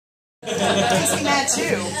I sing that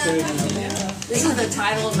too. This is the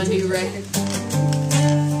title of my new record.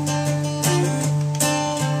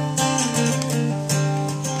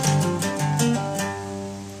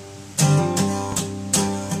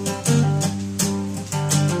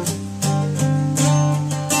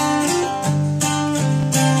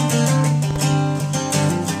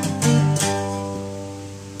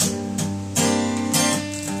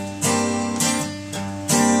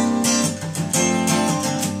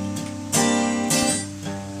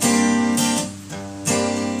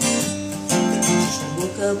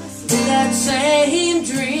 With that same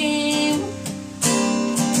dream,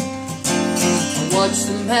 I watch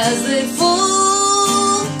them as they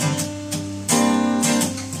fall.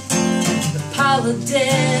 The pile of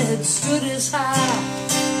dead stood as high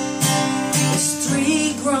as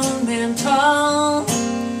 3 grown men tall.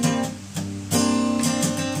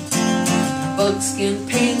 Buckskin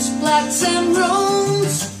paints, blacks and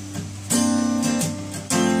rose.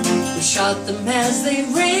 We shot them as they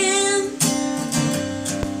ran.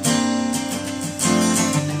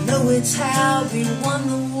 It's how we won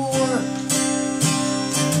the war,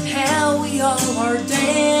 how we all are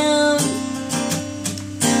damned.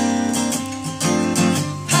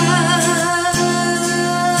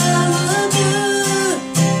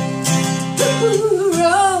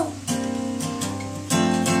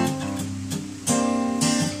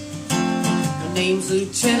 My name's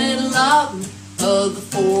Lieutenant Lawton of the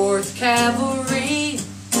 4th Cavalry.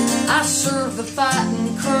 I serve the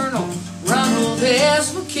fighting Colonel Ronald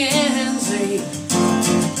S. McKenzie,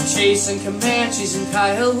 chasing Comanches and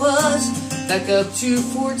Kiowas back up to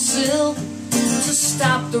Fort Sill to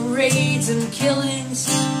stop the raids and killings,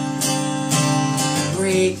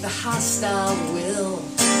 break the hostile will.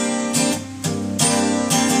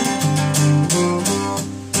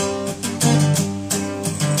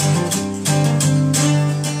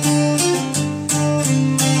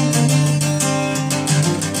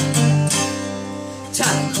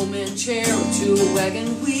 Chair to a wagon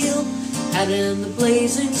wheel out in the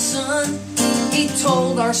blazing sun. He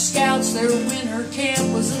told our scouts their winter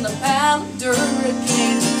camp was in the powder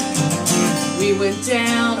again. We went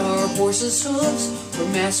down, our horses' hooves were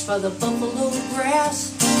masked by the buffalo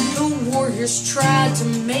grass. The warriors tried to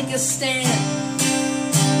make a stand,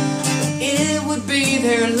 but it would be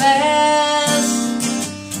their last.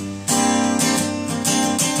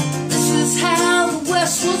 This is how the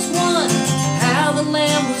West was won, how the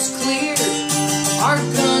land was cleared. Our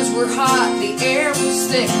guns were hot, the air was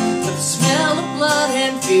thick with the smell of blood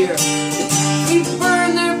and fear. We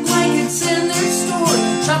burned their blankets in their store,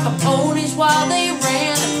 shot the ponies while they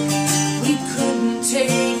ran. We couldn't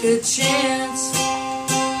take a chance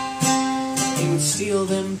they would steal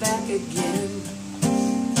them back again.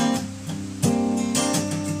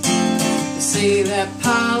 They say that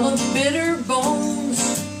pile of bitter bones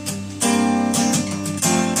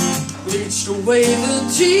bleached away the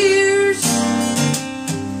tears.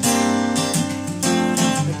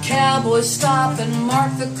 The cowboys stopped and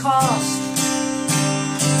marked the cost,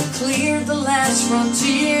 cleared the last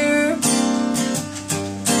frontier.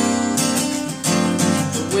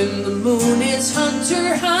 But when the moon is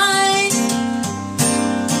hunter high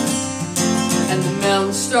and the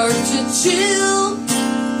mountains start to chill,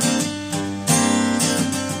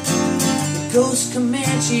 the ghost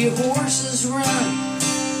Comanche horses run,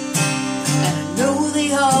 and I know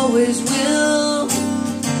they always will.